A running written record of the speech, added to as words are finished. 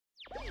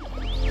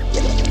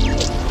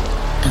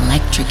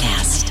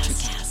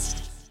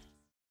NutraCast.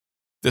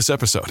 This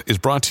episode is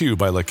brought to you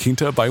by La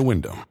Quinta by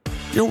Wyndham.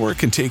 Your work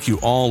can take you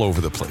all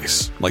over the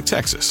place, like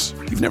Texas.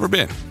 You've never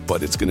been,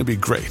 but it's going to be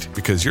great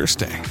because you're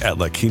staying at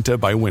La Quinta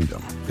by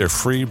Wyndham. Their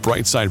free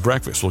Bright Side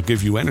breakfast will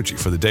give you energy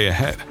for the day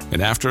ahead.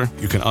 And after,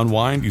 you can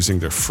unwind using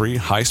their free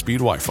high-speed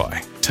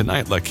Wi-Fi.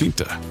 Tonight, La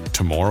Quinta.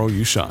 Tomorrow,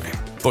 you shine.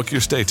 Book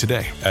your stay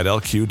today at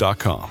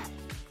lq.com.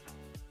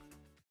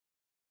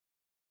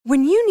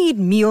 When you need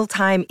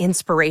mealtime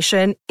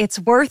inspiration, it's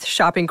worth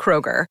shopping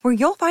Kroger, where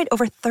you'll find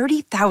over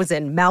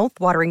 30,000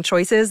 mouth-watering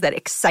choices that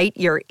excite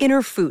your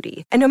inner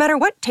foodie. And no matter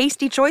what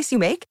tasty choice you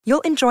make,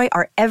 you'll enjoy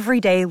our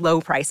everyday low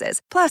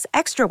prices, plus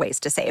extra ways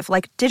to save,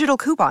 like digital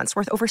coupons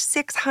worth over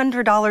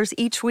 $600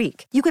 each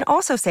week. You can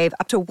also save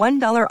up to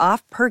 $1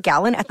 off per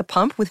gallon at the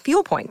pump with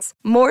fuel points.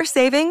 More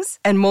savings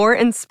and more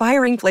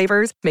inspiring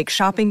flavors make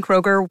shopping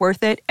Kroger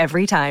worth it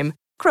every time.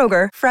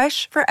 Kroger,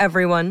 fresh for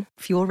everyone.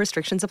 Fuel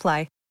restrictions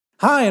apply.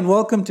 Hi, and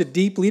welcome to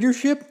Deep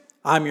Leadership.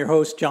 I'm your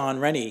host, John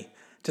Rennie.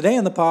 Today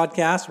on the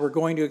podcast, we're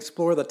going to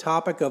explore the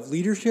topic of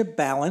leadership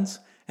balance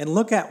and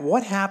look at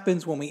what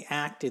happens when we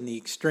act in the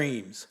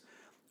extremes.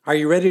 Are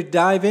you ready to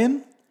dive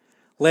in?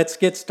 Let's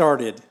get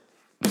started.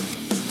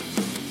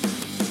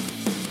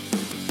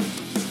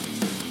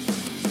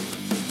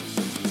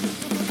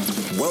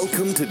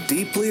 Welcome to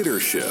Deep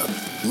Leadership.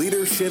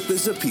 Leadership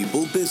is a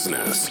people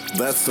business.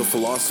 That's the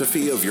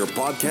philosophy of your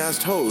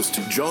podcast host,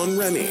 John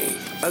Rennie.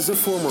 As a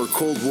former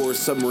Cold War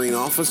submarine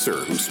officer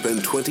who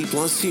spent 20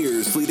 plus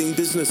years leading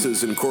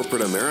businesses in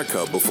corporate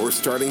America before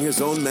starting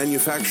his own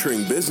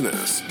manufacturing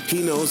business,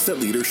 he knows that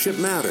leadership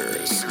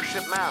matters.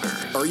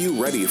 Are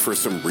you ready for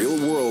some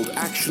real-world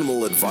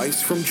actionable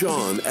advice from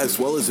John as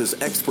well as his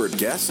expert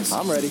guests?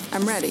 I'm ready.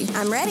 I'm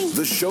ready.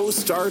 The show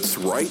starts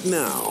right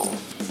now.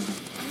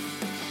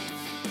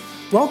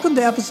 Welcome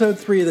to episode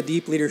 3 of the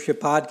Deep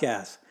Leadership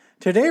Podcast.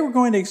 Today we're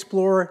going to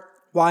explore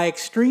why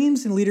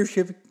extremes in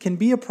leadership can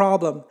be a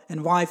problem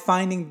and why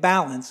finding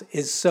balance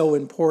is so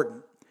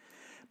important.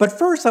 But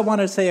first, I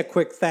want to say a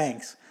quick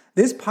thanks.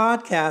 This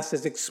podcast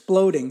is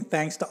exploding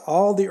thanks to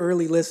all the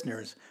early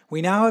listeners.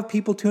 We now have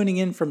people tuning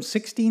in from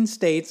 16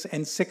 states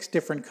and 6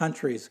 different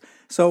countries.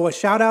 So a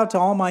shout out to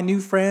all my new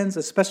friends,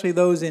 especially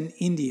those in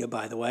India,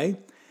 by the way.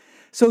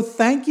 So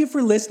thank you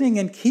for listening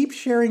and keep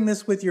sharing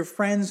this with your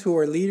friends who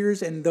are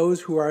leaders and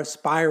those who are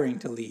aspiring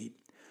to lead.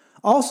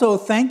 Also,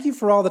 thank you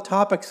for all the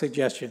topic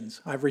suggestions.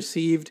 I've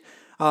received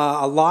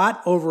a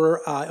lot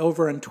over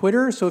on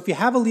Twitter. So if you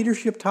have a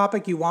leadership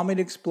topic you want me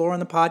to explore on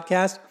the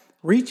podcast,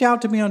 reach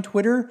out to me on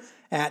Twitter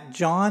at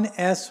John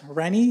S.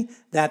 Rennie.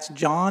 That's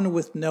John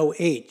with no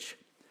H.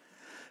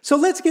 So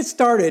let's get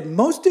started.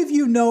 Most of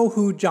you know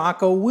who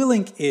Jocko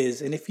Willink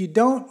is, and if you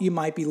don't, you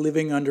might be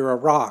living under a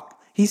rock.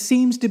 He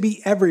seems to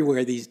be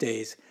everywhere these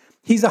days.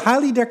 He's a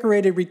highly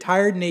decorated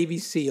retired Navy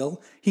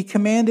SEAL. He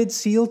commanded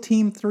SEAL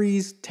Team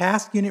 3's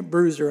Task Unit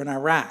Bruiser in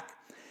Iraq.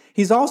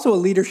 He's also a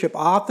leadership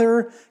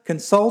author,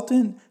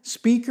 consultant,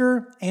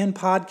 speaker, and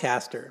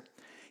podcaster.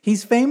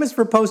 He's famous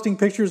for posting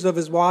pictures of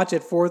his watch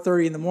at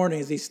 4:30 in the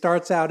morning as he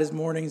starts out his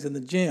mornings in the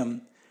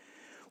gym.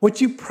 What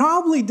you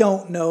probably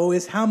don't know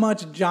is how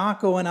much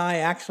Jocko and I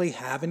actually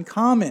have in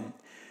common.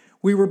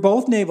 We were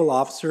both naval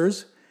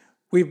officers.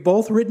 We've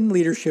both written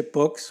leadership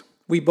books.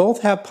 We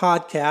both have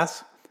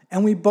podcasts,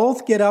 and we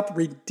both get up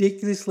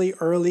ridiculously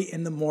early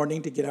in the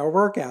morning to get our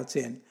workouts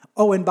in.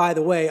 Oh, and by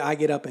the way, I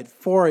get up at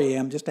 4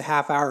 a.m., just a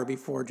half hour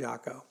before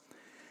Jocko.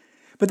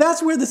 But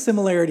that's where the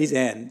similarities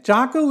end.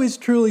 Jocko is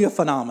truly a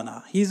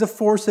phenomenon. He's a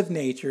force of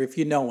nature if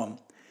you know him.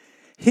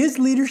 His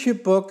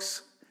leadership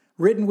books,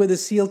 written with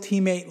his SEAL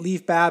teammate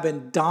Leif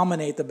Babin,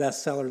 dominate the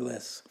bestseller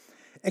lists.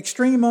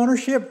 Extreme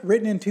Ownership,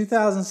 written in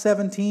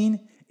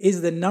 2017,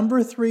 is the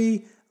number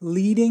 3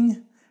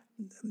 leading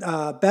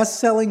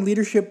best-selling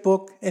leadership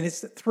book, and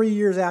it's 3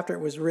 years after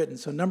it was written,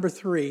 so number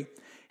 3.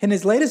 And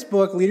his latest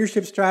book,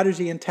 Leadership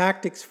Strategy and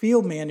Tactics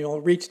Field Manual,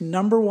 reached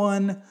number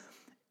 1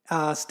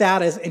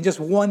 status in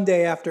just 1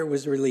 day after it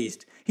was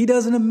released. He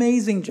does an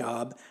amazing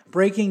job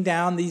breaking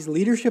down these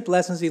leadership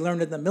lessons he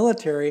learned in the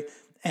military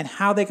and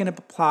how they can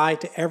apply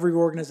to every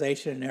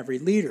organization and every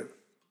leader.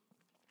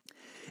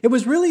 It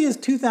was really his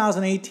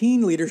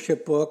 2018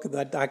 leadership book,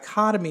 The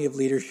Dichotomy of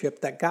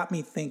Leadership, that got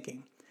me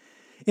thinking.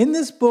 In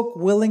this book,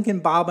 Willink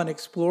and Babin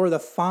explore the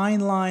fine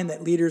line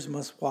that leaders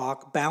must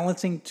walk,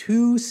 balancing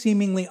 2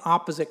 seemingly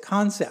opposite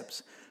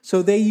concepts.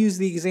 So they use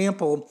the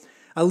example,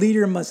 a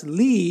leader must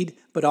lead,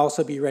 but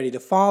also be ready to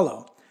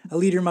follow. A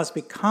leader must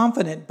be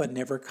confident, but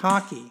never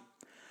cocky.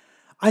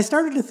 I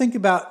started to think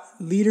about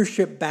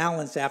leadership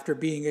balance after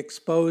being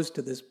exposed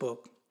to this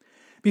book.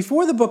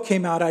 Before the book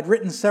came out, I'd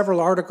written several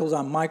articles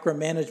on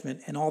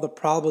micromanagement and all the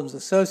problems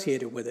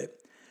associated with it.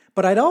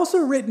 But I'd also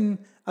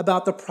written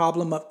about the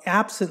problem of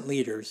absent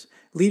leaders,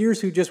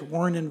 leaders who just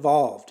weren't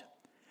involved.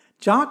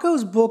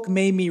 Jocko's book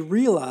made me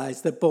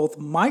realize that both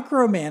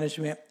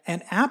micromanagement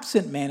and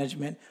absent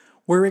management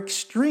were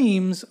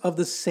extremes of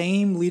the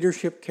same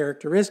leadership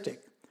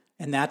characteristic,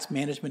 and that's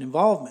management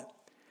involvement.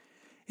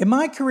 In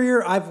my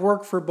career, I've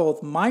worked for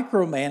both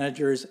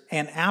micromanagers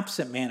and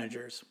absent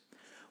managers.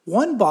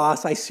 One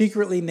boss I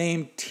secretly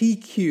named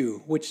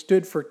TQ, which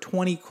stood for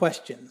 20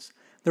 questions.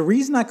 The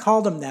reason I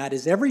called him that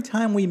is every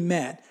time we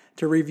met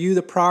to review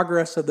the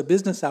progress of the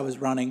business I was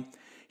running,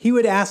 he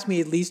would ask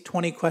me at least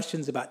 20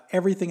 questions about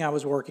everything I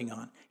was working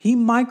on. He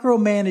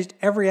micromanaged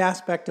every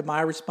aspect of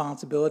my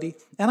responsibility,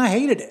 and I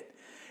hated it.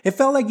 It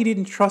felt like he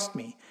didn't trust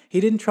me. He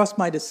didn't trust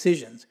my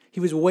decisions. He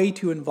was way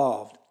too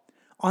involved.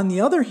 On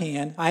the other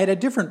hand, I had a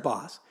different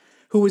boss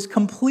who was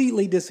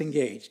completely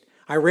disengaged.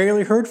 I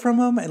rarely heard from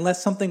him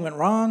unless something went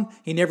wrong.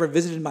 He never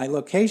visited my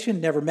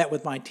location, never met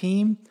with my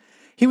team.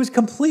 He was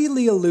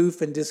completely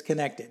aloof and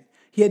disconnected.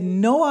 He had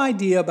no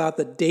idea about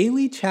the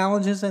daily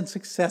challenges and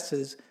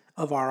successes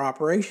of our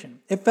operation.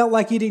 It felt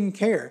like he didn't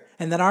care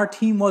and that our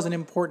team wasn't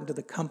important to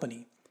the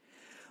company.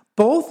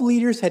 Both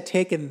leaders had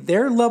taken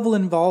their level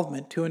of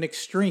involvement to an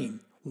extreme.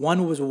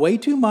 One was way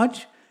too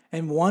much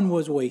and one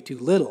was way too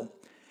little.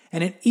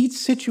 And in each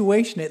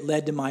situation, it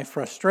led to my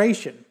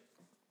frustration.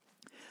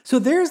 So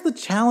there's the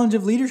challenge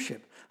of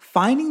leadership,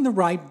 finding the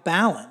right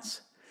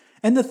balance.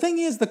 And the thing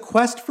is, the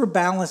quest for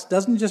balance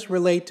doesn't just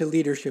relate to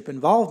leadership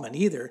involvement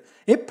either.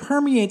 It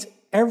permeates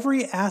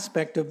every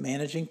aspect of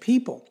managing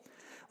people.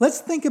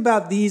 Let's think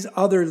about these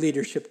other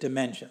leadership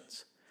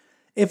dimensions.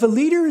 If a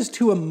leader is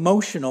too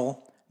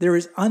emotional, there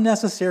is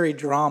unnecessary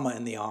drama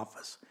in the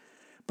office.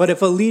 But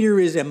if a leader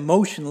is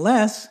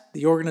emotionless,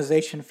 the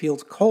organization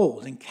feels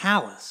cold and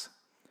callous.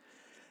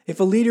 If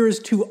a leader is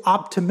too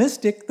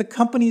optimistic, the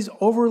company is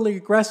overly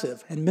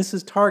aggressive and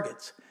misses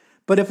targets.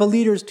 But if a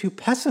leader is too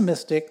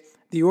pessimistic,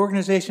 the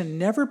organization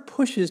never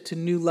pushes to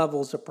new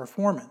levels of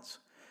performance.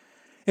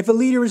 If a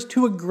leader is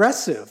too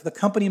aggressive, the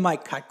company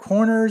might cut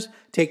corners,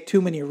 take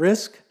too many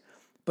risks.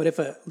 But if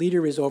a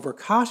leader is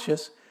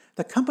overcautious,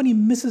 the company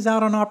misses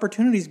out on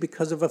opportunities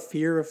because of a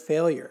fear of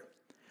failure.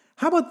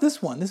 How about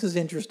this one? This is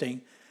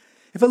interesting.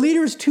 If a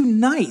leader is too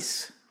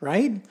nice,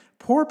 right?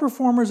 Poor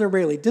performers are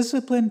rarely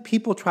disciplined.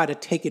 People try to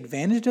take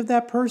advantage of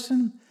that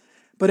person.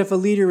 But if a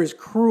leader is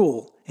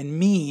cruel and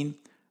mean,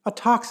 a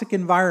toxic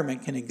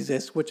environment can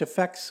exist, which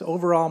affects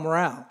overall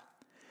morale.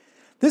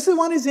 This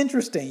one is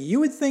interesting. You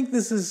would think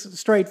this is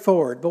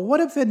straightforward, but what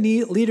if a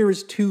leader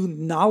is too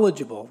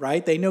knowledgeable,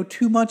 right? They know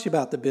too much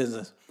about the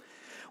business.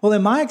 Well,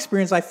 in my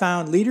experience, I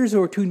found leaders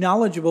who are too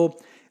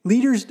knowledgeable,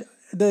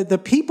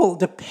 the people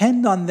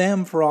depend on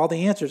them for all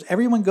the answers.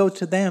 Everyone goes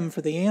to them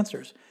for the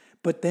answers.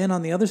 But then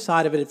on the other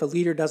side of it, if a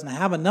leader doesn't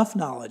have enough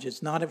knowledge,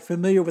 it's not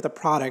familiar with the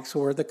products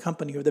or the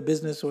company or the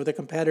business or the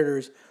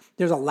competitors,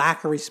 there's a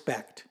lack of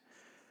respect.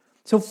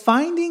 So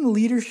finding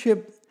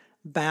leadership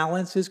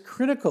balance is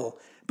critical.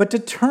 But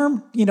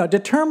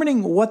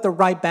determining what the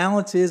right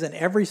balance is in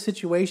every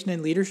situation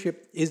in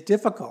leadership is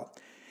difficult.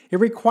 It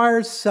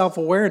requires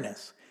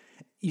self-awareness.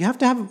 You have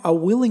to have a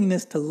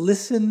willingness to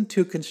listen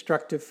to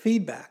constructive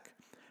feedback.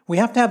 We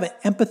have to have an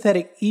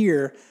empathetic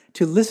ear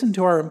to listen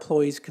to our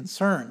employees'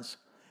 concerns.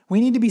 We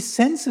need to be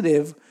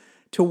sensitive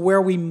to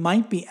where we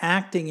might be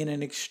acting in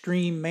an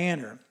extreme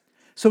manner.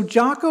 So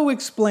Jocko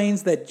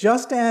explains that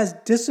just as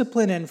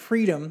discipline and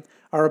freedom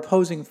are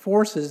opposing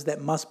forces that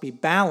must be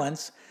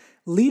balanced,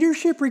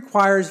 leadership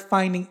requires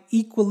finding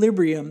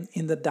equilibrium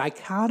in the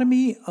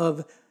dichotomy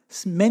of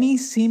many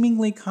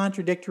seemingly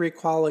contradictory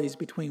qualities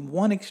between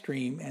one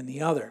extreme and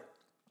the other.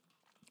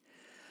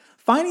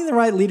 Finding the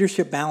right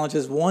leadership balance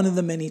is one of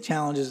the many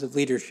challenges of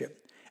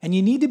leadership, and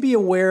you need to be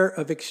aware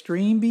of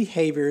extreme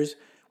behaviors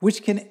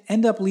which can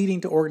end up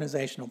leading to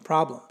organizational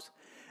problems.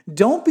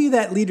 Don't be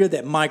that leader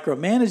that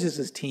micromanages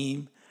his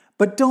team,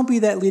 but don't be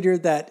that leader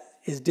that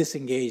is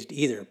disengaged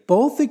either.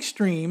 Both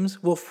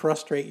extremes will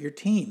frustrate your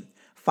team.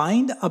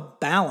 Find a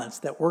balance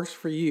that works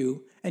for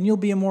you, and you'll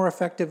be a more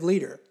effective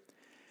leader.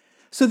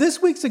 So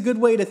this week's a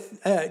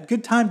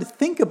good time to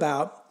think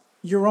about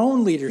your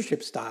own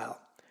leadership style.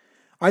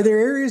 Are there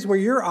areas where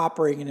you're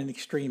operating in an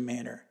extreme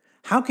manner?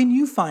 How can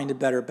you find a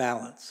better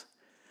balance?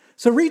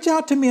 So reach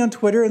out to me on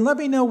Twitter and let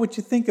me know what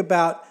you think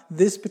about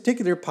this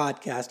particular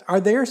podcast. Are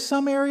there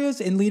some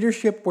areas in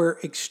leadership where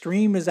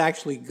extreme is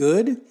actually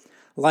good,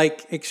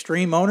 like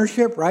extreme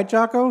ownership, right,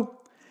 Jocko?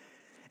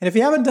 And if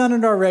you haven't done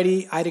it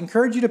already, I'd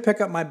encourage you to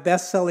pick up my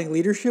best-selling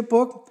leadership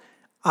book,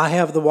 I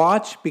Have the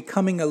Watch,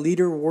 Becoming a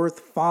Leader Worth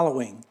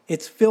Following.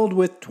 It's filled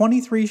with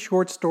 23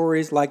 short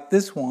stories like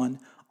this one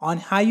on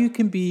how you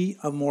can be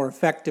a more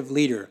effective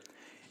leader.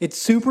 It's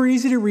super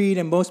easy to read,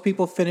 and most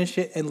people finish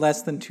it in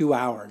less than 2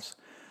 hours.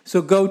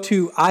 So go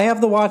to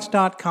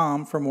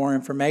ihavethewatch.com for more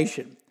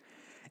information.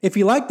 If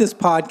you like this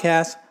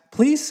podcast,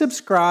 please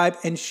subscribe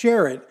and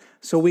share it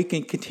so we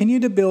can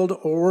continue to build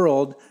a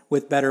world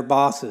with better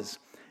bosses.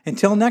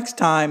 Until next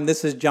time,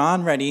 this is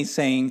John Rennie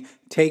saying,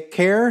 take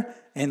care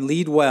and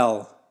lead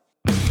well.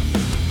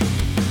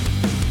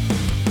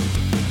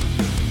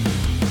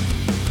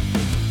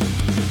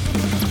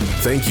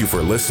 Thank you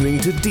for listening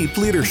to Deep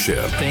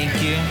Leadership. Thank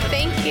you.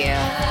 Thank you.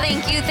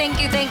 Thank you,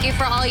 thank you, thank you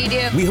for all you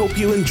do. We hope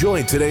you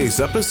enjoyed today's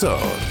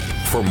episode.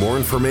 For more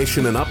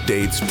information and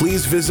updates,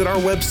 please visit our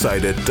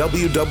website at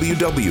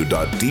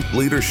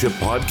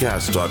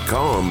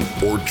www.deepleadershippodcast.com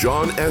or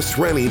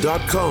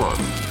johnsrennie.com.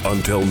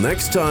 Until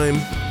next time,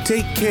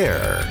 take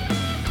care.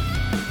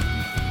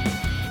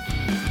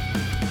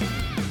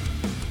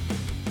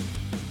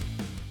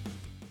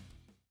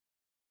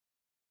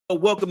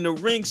 Welcome to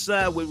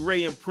Ringside with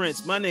Ray and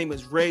Prince. My name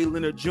is Ray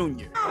Leonard Jr. Oh,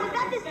 is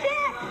that the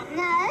set?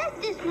 No,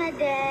 that's just my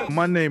dad.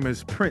 My name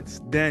is Prince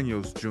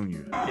Daniels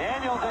Jr.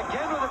 Daniels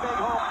again with a big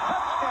home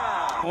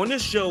touchdown. On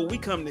this show, we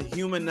come to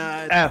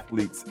humanize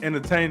athletes,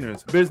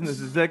 entertainers,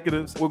 business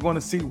executives. We're going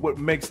to see what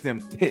makes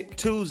them tick.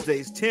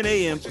 Tuesdays, 10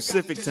 a.m.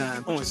 Pacific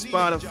time on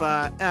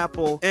Spotify,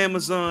 Apple,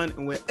 Amazon,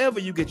 and wherever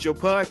you get your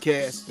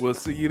podcasts. We'll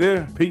see you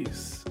there.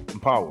 Peace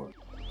and power.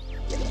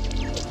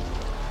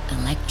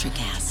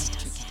 Electricast.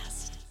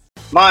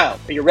 Miles,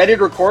 are you ready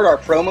to record our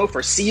promo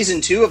for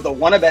Season 2 of the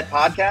WannaBet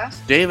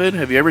podcast? David,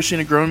 have you ever seen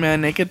a grown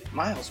man naked?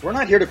 Miles, we're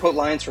not here to quote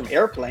lines from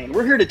Airplane.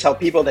 We're here to tell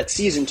people that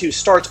Season 2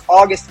 starts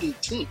August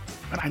 18th.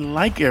 But I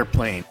like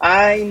Airplane.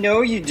 I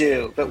know you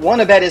do, but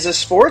WannaBet is a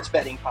sports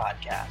betting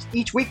podcast.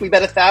 Each week we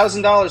bet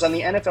 $1,000 on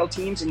the NFL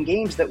teams and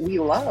games that we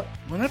love.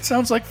 Well, that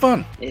sounds like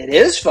fun. It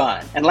is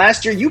fun. And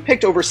last year you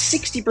picked over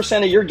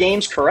 60% of your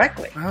games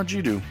correctly. How'd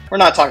you do? We're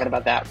not talking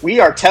about that. We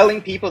are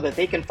telling people that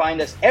they can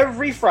find us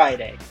every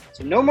Friday.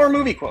 So no more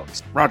movie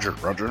quotes. Roger.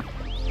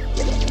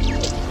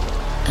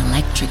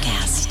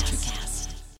 Electricast.